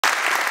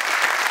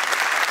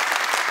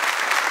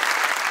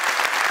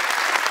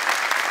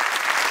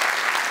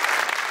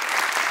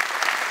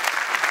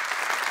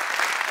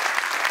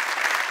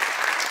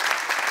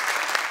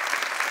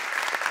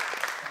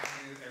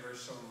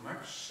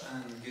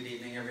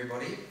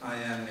everybody. I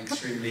am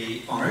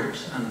extremely honored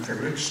and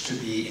privileged to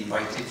be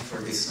invited for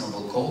this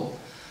noble call.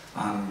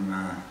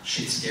 I'm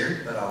shit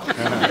scared, but I'll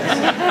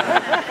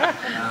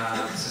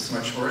this is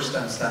much worse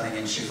than standing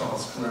in Shifa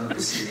Hospital and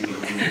receiving a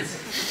wound.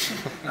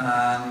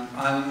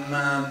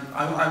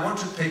 I want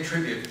to pay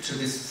tribute to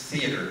this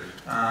theater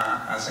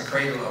as a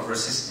cradle of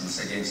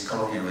resistance against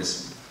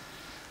colonialism.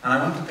 And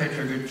I want to pay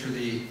tribute to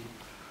the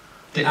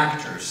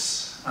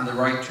actors and the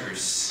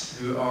writers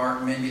who are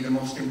maybe the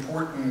most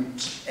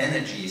important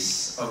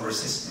energies of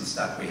resistance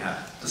that we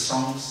have. The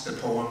songs, the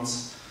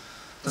poems,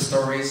 the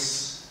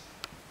stories,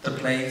 the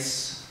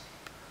plays,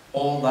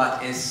 all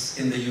that is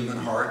in the human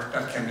heart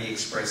that can be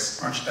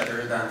expressed much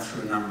better than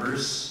through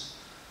numbers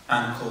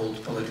and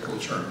cold political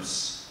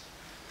terms.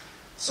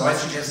 So I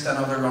suggest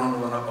another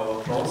round of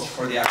applause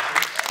for the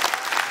actors.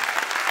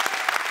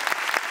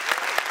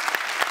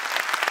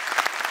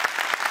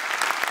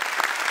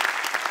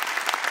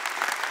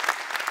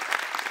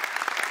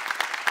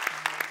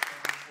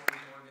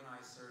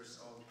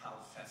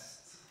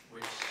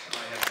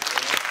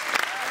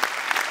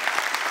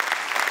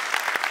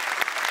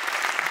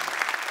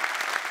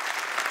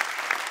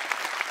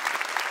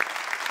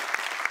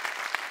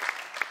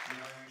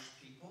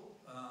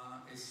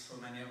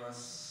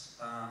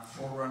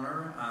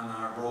 Forerunner and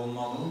a role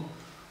model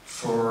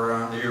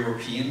for the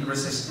European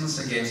resistance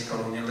against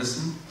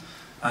colonialism,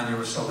 and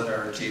your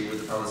solidarity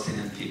with the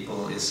Palestinian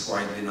people is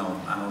widely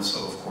known, and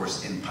also of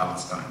course in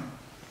Palestine.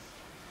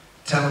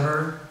 Tell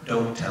her,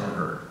 don't tell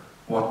her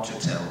what to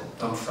tell,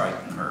 don't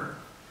frighten her.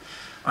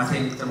 I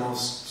think the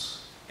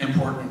most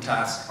important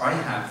task I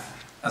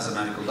have as a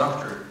medical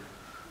doctor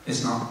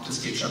is not to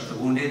stitch up the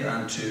wounded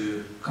and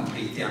to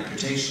complete the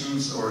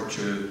amputations or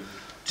to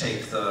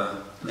take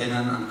the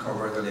linen and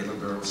cover the little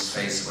girl's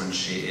face when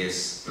she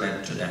is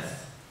bled to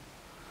death.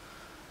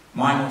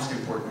 My most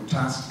important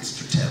task is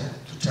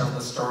to tell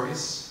the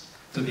stories,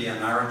 to be a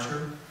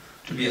narrator,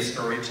 to be a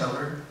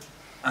storyteller,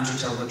 and to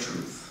tell the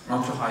truth,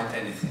 not to hide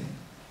anything.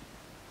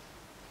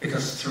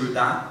 Because through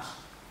that,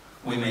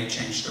 we may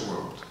change the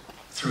world.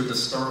 Through the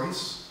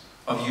stories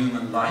of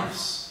human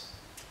lives,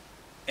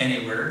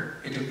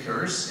 anywhere it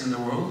occurs in the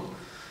world,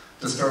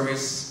 the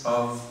stories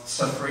of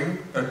suffering,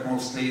 but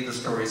mostly the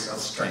stories of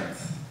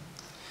strength.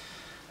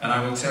 And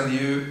I will tell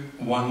you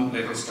one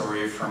little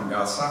story from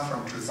Gaza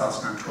from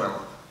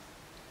 2012.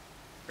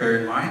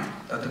 Bear in mind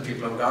that the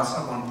people of Gaza,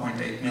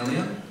 1.8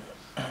 million,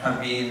 have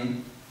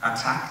been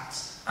attacked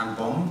and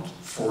bombed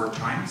 4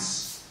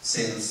 times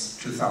since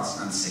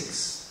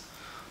 2006.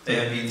 They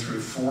have been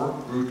through 4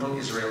 brutal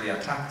Israeli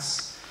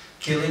attacks,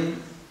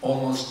 killing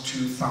almost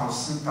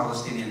 2,000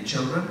 Palestinian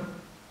children,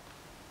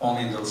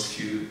 only in those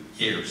few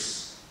years.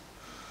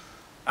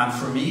 And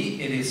for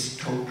me, it is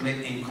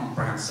totally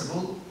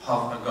incomprehensible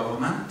how a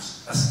government,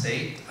 a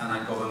state, and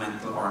a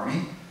governmental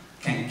army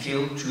can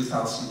kill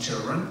 2,000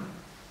 children,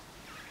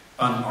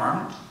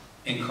 unarmed,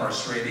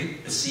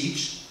 incarcerated,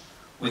 besieged,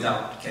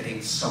 without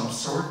getting some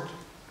sort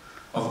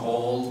of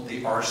all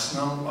the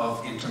arsenal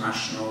of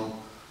international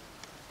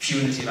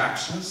punitive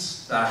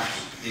actions that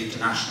the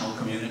international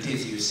community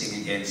is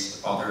using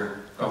against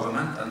other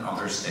government and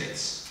other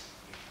states.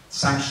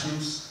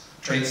 Sanctions,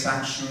 trade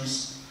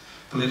sanctions,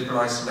 political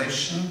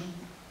isolation,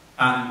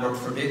 and, God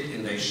forbid,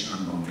 invasion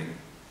and bombing.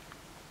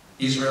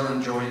 Israel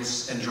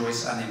enjoys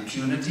an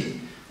impunity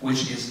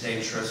which is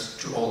dangerous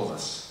to all of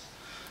us.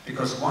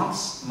 Because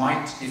once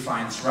might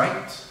defines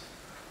right,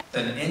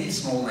 then any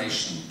small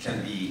nation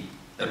can be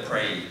the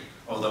prey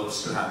of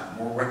those who have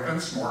more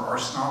weapons, more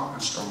arsenal,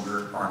 and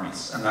stronger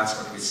armies. And that's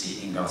what we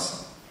see in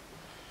Gaza.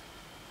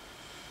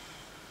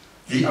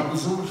 The Abu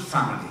Zur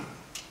family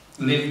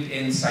lived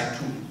in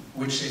Zaytun,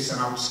 which is an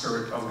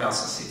outskirt of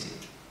Gaza City,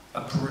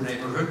 a poor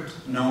neighborhood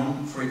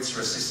known for its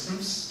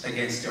resistance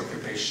against the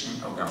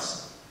occupation of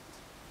Gaza.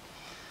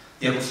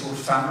 The Abu Zur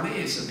family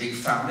is a big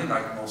family,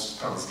 like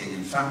most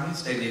Palestinian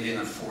families. They live in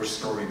a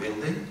 4-story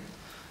building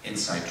in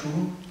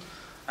Zaytun,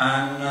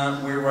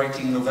 and we're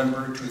writing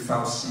November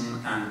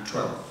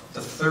 2012, the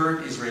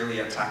 3rd Israeli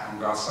attack on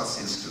Gaza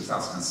since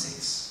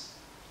 2006.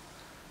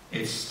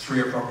 It's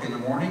 3 o'clock in the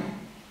morning.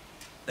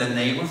 The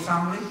neighbor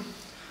family,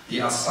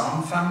 the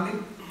Assam family,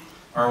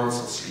 are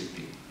also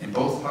sleeping. In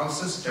both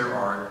houses there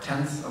are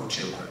tens of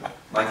children,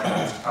 like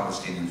most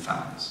Palestinian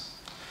families.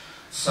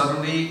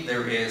 Suddenly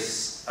there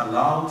is a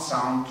loud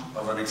sound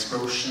of an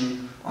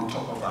explosion on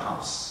top of the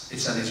house.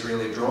 It's an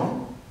Israeli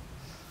drone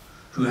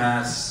who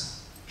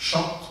has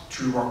shot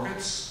 2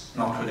 rockets,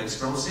 not with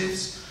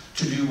explosives,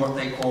 to do what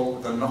they call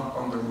the knock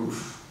on the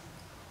roof.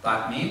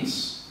 That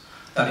means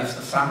that if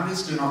the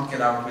families do not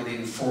get out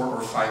within 4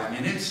 or 5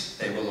 minutes,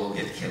 they will all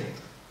get killed.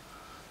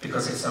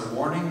 Because it's a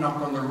warning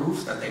knock on the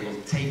roof that they will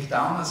take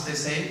down, as they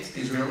say it,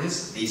 the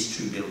Israelis, these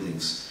 2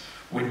 buildings,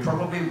 with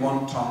probably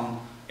 1-ton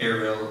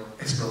aerial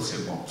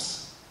explosive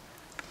bombs.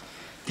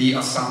 The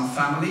Assam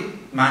family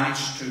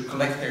managed to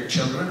collect their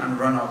children and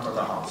run out of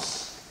the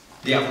house.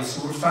 The Abu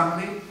Zur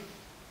family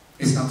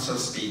is not so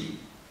speedy.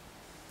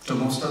 So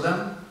most of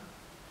them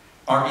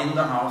are in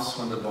the house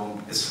when the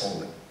bomb is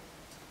falling.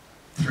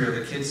 3 of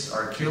the kids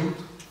are killed.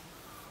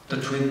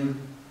 The twin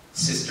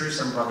sisters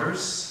and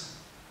brothers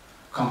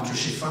come to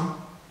Shifa.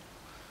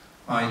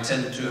 I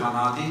tend to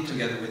Hanadi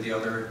together with the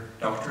other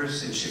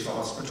doctors in Shifa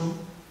Hospital.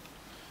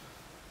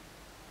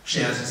 She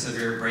has a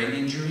severe brain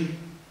injury.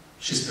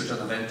 She's put on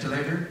a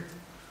ventilator,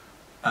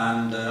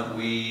 and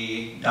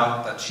we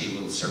doubt that she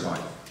will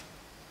survive.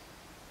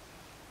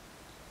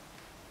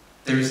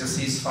 There is a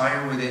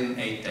ceasefire within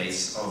 8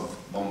 days of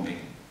bombing.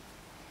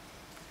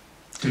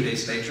 2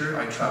 days later,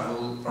 I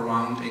travel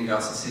around in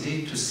Gaza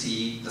City to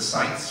see the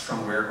sites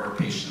from where our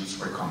patients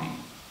were coming.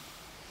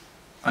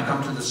 I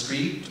come to the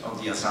street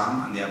of the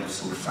Assam and the Abu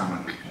Sur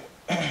family.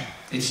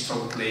 It's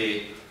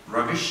totally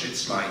rubbish.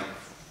 It's like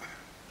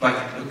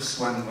it looks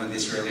when the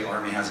Israeli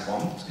army has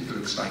bombed. It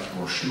looks like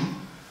Hiroshima.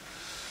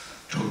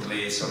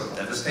 Totally sort of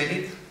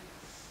devastated.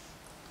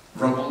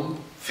 Rubble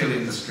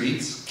filling the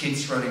streets,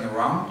 kids running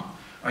around.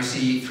 I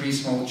see 3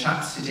 small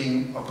chaps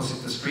sitting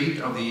opposite the street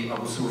of the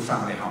Abu Sur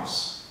family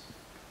house.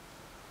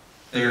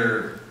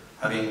 They're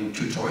having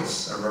 2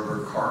 toys, a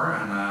rubber car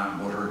and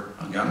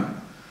a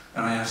gun.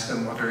 And I ask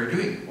them what they're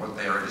doing, what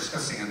they are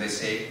discussing. And they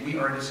say, we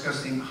are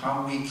discussing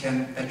how we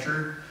can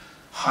better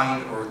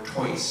hide our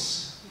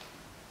toys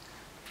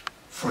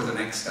for the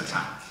next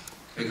attack.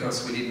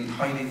 Because we didn't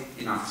hide it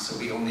enough, so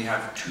we only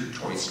have 2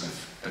 toys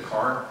left, the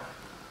car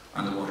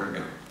and the water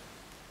gun.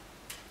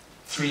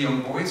 3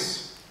 young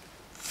boys,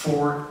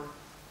 4,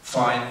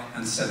 5,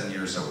 and 7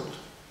 years old.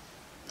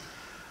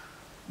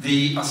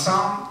 The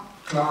Assam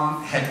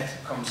clan head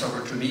comes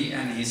over to me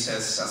and he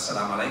says,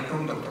 Assalamu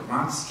alaikum, Dr.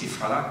 Mads, kif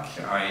halak.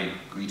 I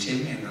greet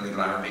him in the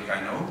little Arabic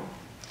I know.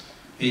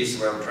 He is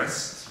well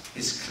dressed,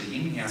 he's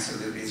clean, he has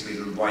his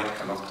little white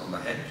kalot on the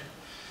head.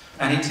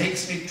 And he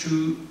takes me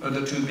to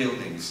the 2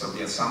 buildings of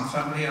the Assam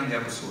family and the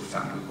Abu Sur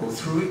family. We go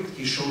through it,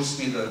 he shows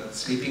me the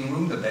sleeping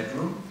room, the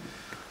bedroom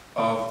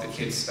of the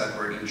kids that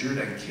were injured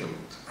and killed.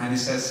 And he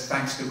says,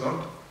 thanks to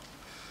God,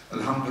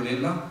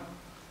 Alhamdulillah,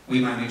 we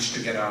managed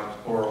to get out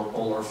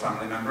all our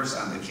family members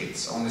and the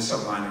kids, only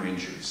some minor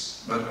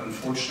injuries. But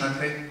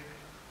unfortunately,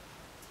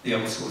 the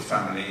Abu Sur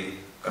family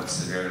got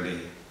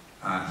severely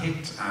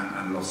hit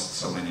and lost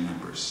so many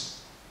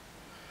members.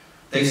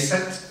 They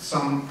set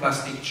some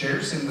plastic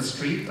chairs in the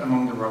street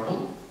among the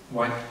rubble,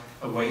 wipe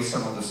away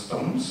some of the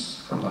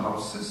stones from the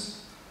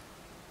houses,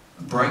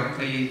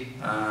 brightly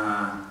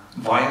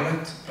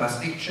violet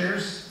plastic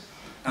chairs,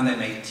 and they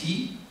make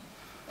tea,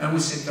 and we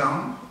sit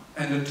down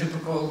in the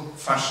typical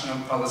fashion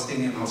of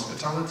Palestinian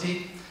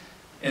hospitality,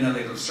 in a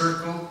little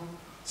circle,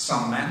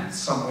 some men,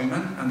 some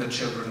women, and the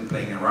children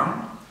playing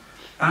around,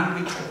 and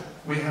we talk.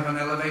 We have an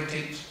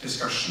elevated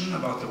discussion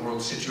about the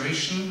world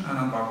situation and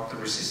about the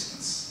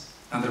resistance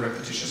and the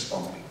repetitious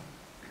bombing.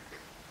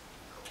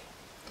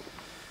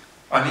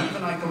 I leave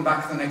and I come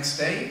back the next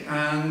day,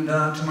 and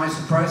to my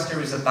surprise there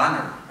is a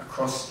banner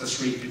across the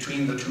street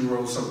between the 2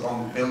 rows of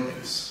bombed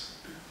buildings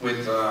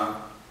with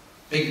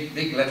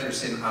big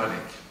letters in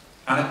Arabic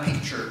and a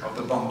picture of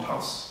the bombed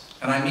house.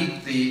 And I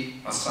meet the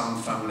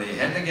Assam family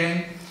head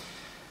again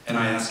and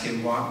I ask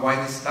him, why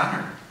this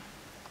banner?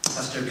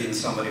 Has there been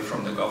somebody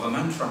from the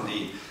government, from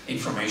the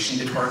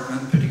information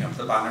department putting up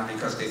the banner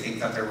because they think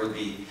that there will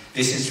be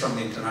visits from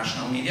the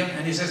international media?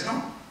 And he says,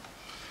 no,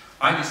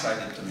 I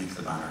decided to make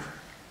the banner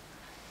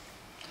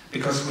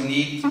because we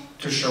need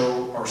to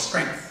show our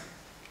strength.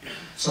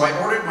 So I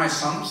ordered my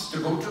sons to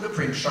go to the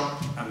print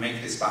shop and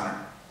make this banner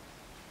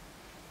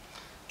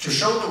to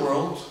show the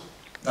world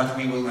that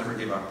we will never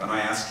give up. And I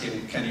asked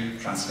him, can you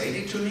translate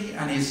it to me?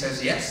 And he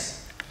says,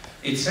 yes.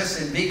 It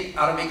says in big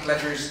Arabic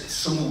letters,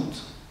 Sumud.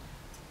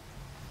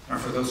 And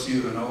for those of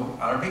you who know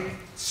Arabic,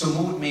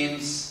 Sumud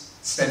means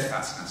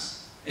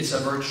steadfastness. It's a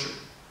virtue.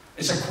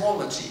 It's a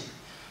quality.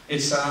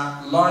 It's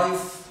a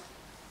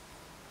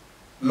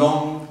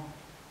lifelong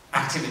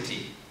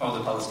activity of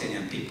the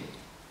Palestinian people.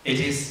 It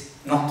is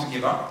not to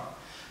give up.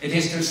 It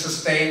is to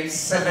sustain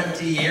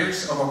 70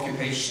 years of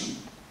occupation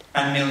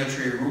and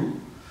military rule.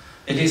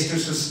 It is to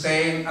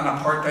sustain an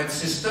apartheid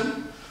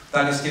system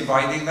that is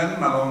dividing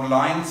them along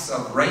lines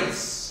of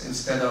race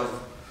instead of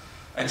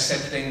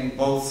accepting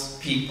both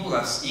people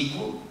as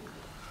equal.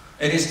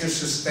 It is to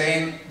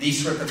sustain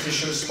these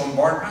repetitious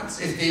bombardments.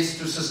 It is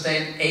to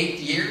sustain 8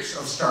 years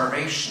of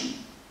starvation,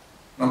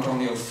 not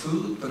only of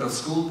food, but of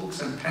school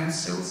books and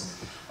pencils,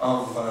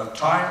 of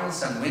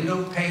tiles and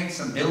window paints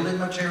and building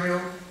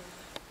material,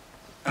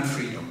 and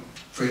freedom.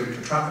 Freedom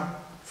to travel,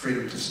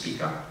 freedom to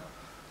speak up,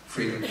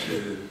 freedom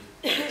to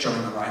join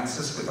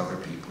alliances with other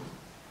people.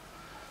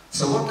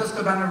 So what does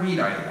the banner read,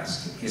 I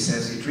ask him. He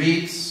says it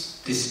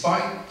reads,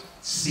 despite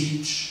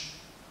siege,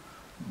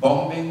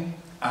 bombing,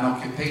 and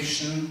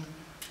occupation,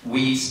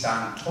 we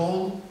stand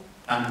tall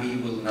and we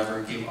will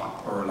never give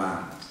up our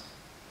land.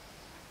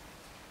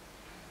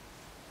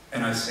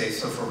 And I say,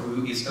 so for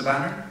who is the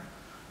banner?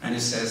 And he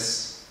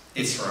says,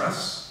 it's for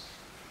us.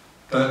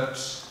 But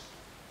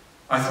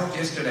I thought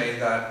yesterday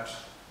that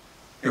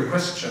your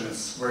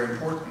questions were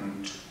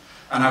important.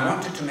 And I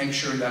wanted to make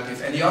sure that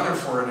if any other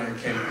foreigner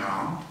came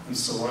around and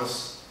saw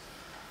us,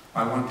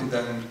 I wanted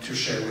them to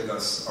share with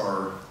us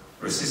our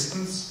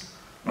resistance,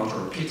 not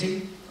our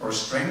pity, our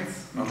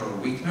strength, not our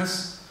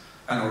weakness,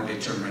 and our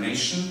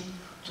determination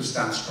to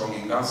stand strong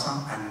in Gaza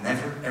and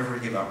never ever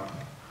give up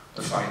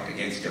the fight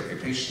against the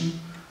occupation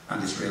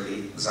and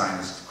Israeli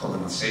Zionist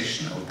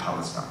colonization of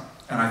Palestine.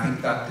 And I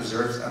think that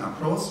deserves an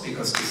applause,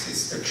 because this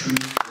is a true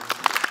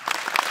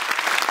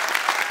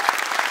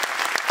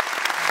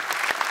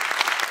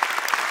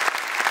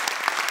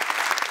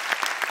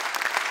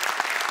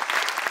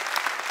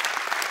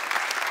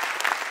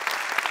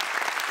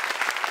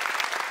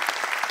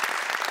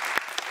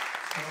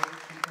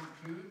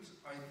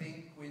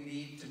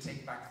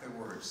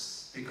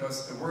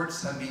because the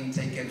words have been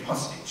taken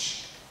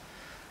hostage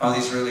by the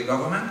Israeli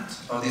government,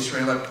 of the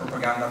Israeli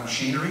propaganda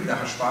machinery, the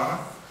Hashbara,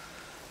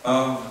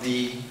 of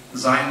the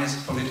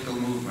Zionist political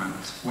movement,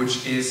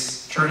 which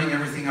is turning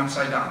everything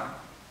upside down.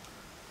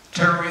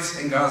 Terrorist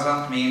in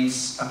Gaza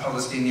means a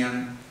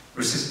Palestinian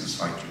resistance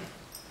fighter.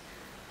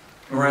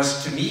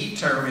 Whereas to me,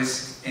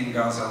 terrorist in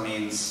Gaza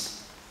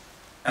means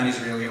an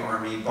Israeli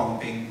army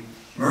bombing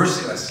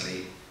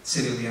mercilessly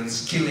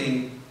civilians,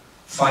 killing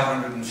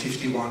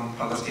 551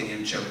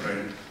 Palestinian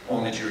children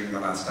only during the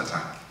last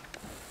attack.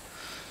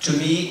 To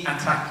me,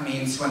 attack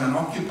means when an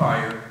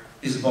occupier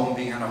is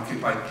bombing an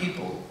occupied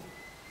people.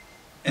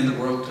 In the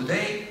world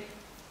today,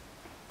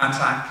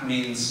 attack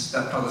means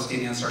that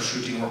Palestinians are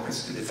shooting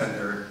rockets to defend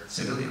their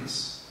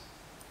civilians.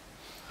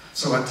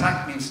 So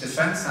attack means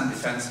defense, and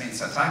defense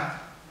means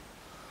attack.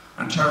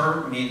 And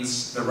terror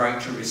means the right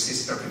to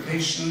resist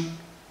occupation,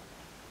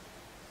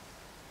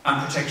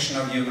 and protection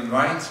of human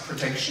rights,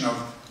 protection of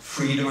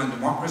freedom and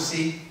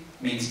democracy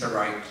means the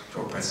right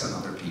to oppress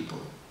another people.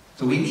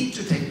 So we need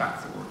to take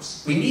back the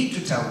words. We need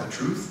to tell the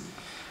truth.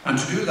 And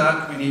to do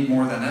that, we need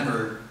more than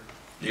ever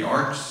the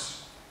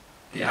arts,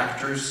 the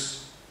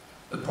actors,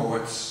 the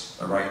poets,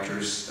 the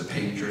writers, the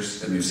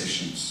painters, the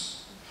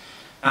musicians.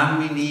 And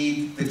we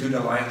need the good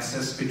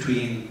alliances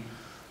between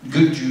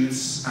good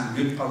Jews and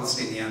good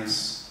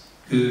Palestinians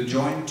who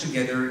join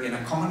together in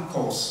a common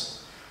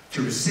cause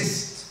to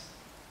resist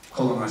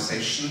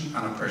colonization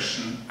and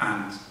oppression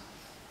and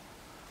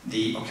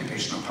the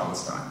occupation of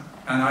Palestine.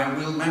 And I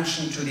will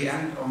mention to the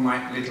end of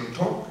my little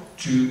talk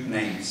two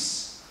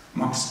names.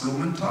 Max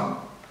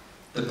Blumenthal,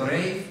 the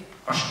brave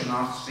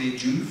Ashkenazi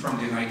Jew from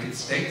the United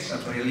States, a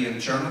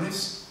brilliant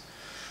journalist,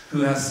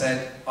 who has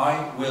said,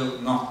 I will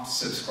not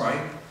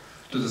subscribe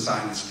to the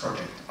Zionist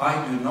project.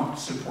 I do not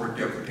support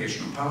the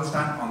occupation of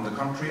Palestine. On the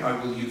contrary, I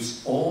will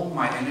use all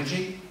my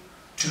energy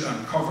to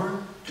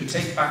uncover, to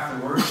take back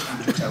the words,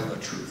 and to tell the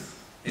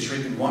truth. He's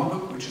written one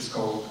book, which is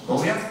called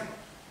Goliath,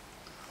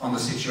 on the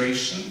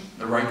situation,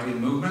 the right-wing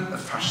movement, the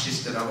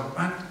fascist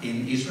development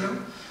in Israel.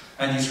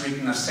 And he's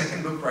written a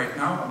second book right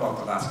now about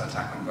the last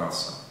attack on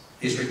Gaza.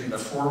 He's written the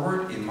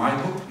foreword in my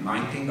book,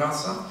 Night in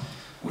Gaza,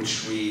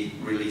 which we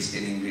released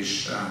in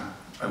English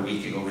a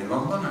week ago in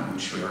London, and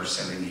which we are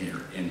selling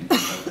here in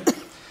Dublin.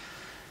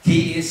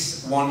 He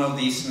is one of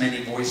these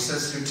many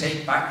voices who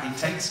takes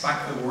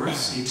back the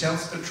words, he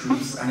tells the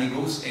truth, and he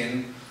goes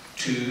in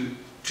to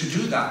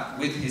do that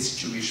with his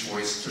Jewish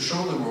voice, to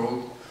show the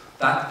world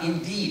that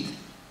indeed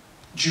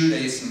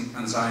Judaism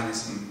and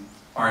Zionism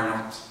are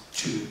not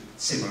two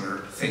similar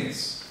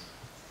things.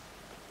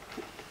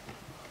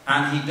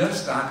 And he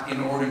does that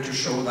in order to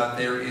show that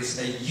there is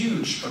a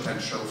huge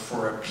potential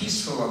for a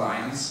peaceful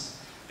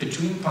alliance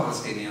between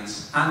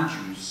Palestinians and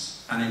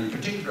Jews, and in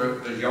particular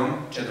the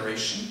young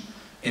generation,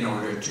 in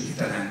order to get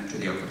an end to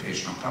the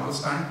occupation of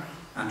Palestine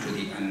and to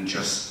the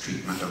unjust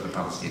treatment of the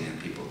Palestinian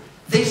people.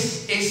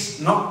 This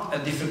is not a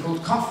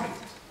difficult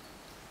conflict.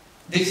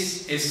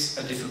 This is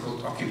a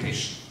difficult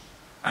occupation.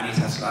 And it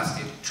has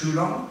lasted too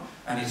long,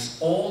 and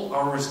it's all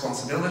our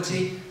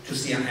responsibility to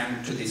see an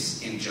end to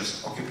this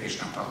unjust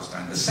occupation of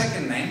Palestine. The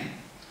second name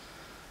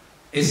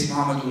is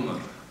Mohammed Umar,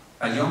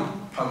 a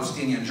young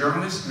Palestinian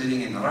journalist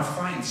living in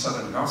Rafah in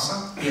southern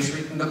Gaza. He has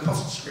written the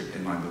postscript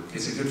in my book.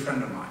 He's a good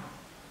friend of mine.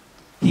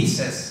 He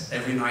says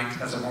every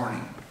night as a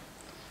morning,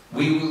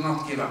 we will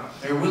not give up.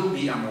 There will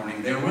be a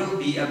morning. There will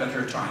be a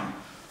better time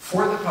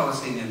for the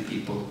Palestinian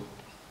people.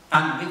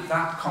 And with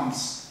that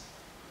comes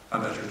a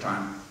better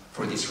time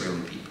for the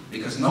Israeli people.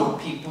 Because no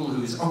people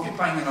who is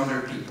occupying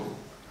another people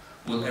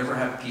will ever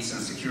have peace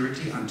and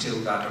security until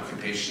that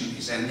occupation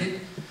is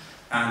ended.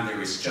 And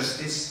there is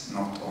justice,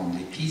 not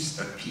only peace,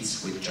 but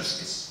peace with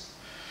justice.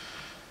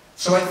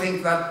 So I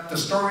think that the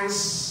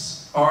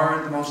stories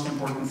are the most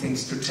important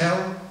things to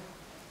tell.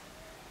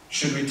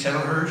 Should we tell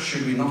her?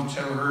 Should we not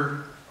tell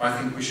her? I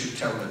think we should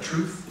tell the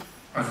truth.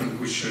 I think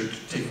we should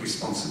take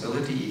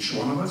responsibility, each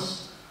one of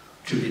us,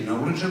 to be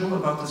knowledgeable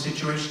about the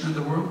situation in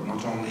the world,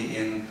 not only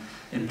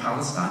in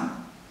Palestine,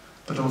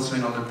 but also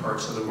in other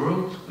parts of the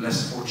world,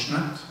 less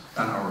fortunate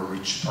than our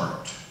rich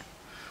part.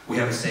 We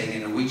have a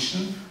saying in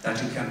Norwegian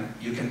that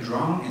you can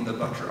drown in the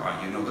butter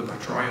eye. You know the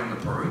butter eye on the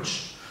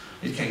porridge?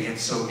 It can get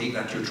so big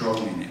that you're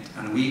drowning in it.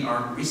 And we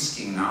are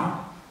risking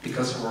now,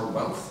 because of our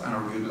wealth and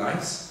our good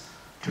lives,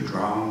 to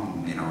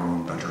drown in our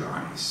own butter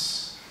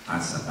eyes.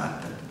 That's a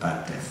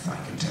bad death, I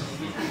can tell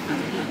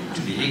you.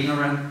 To be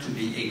ignorant, to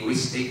be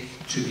egoistic,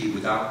 to be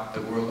without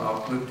the world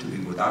outlook, to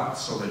be without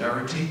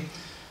solidarity,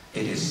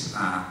 it is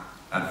a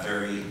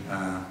very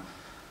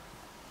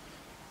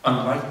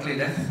unlikely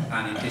death,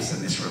 and it is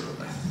a miserable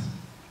death.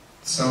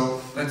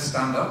 So let's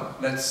stand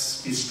up,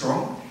 let's be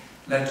strong,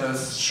 let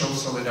us show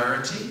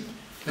solidarity,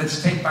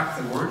 let's take back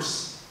the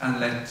words, and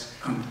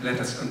let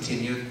us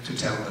continue to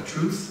tell the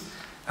truth.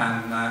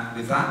 And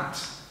with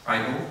that, I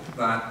hope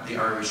that the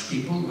Irish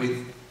people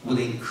will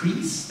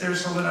increase their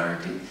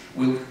solidarity,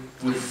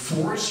 will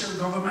force your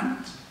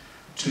government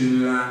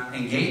to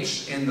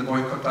engage in the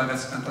boycott,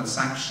 divestment and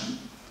sanction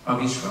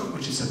of Israel,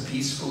 which is a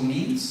peaceful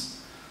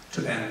means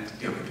to end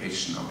the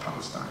occupation of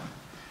Palestine.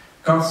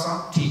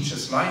 Gaza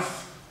teaches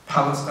life,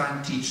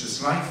 Palestine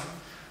teaches life.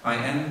 I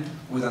end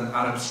with an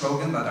Arab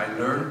slogan that I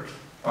learned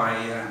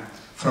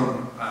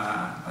from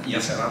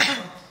Yasser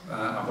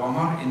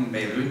Arafat in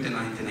Beirut in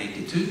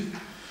 1982.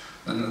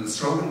 And the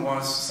slogan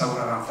was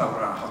Thawra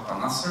Thawra Hatta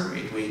Nasr.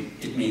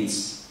 It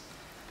means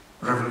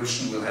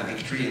revolution will have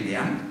victory in the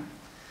end.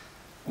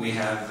 We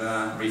have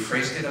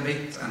rephrased it a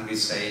bit and we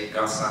say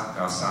Gaza,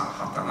 Gaza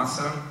Hatta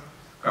Nasr.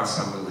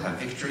 Gaza will have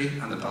victory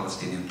and the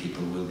Palestinian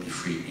people will be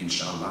free,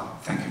 inshallah.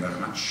 Thank you very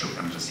much.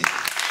 Shukran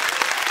jazeelan.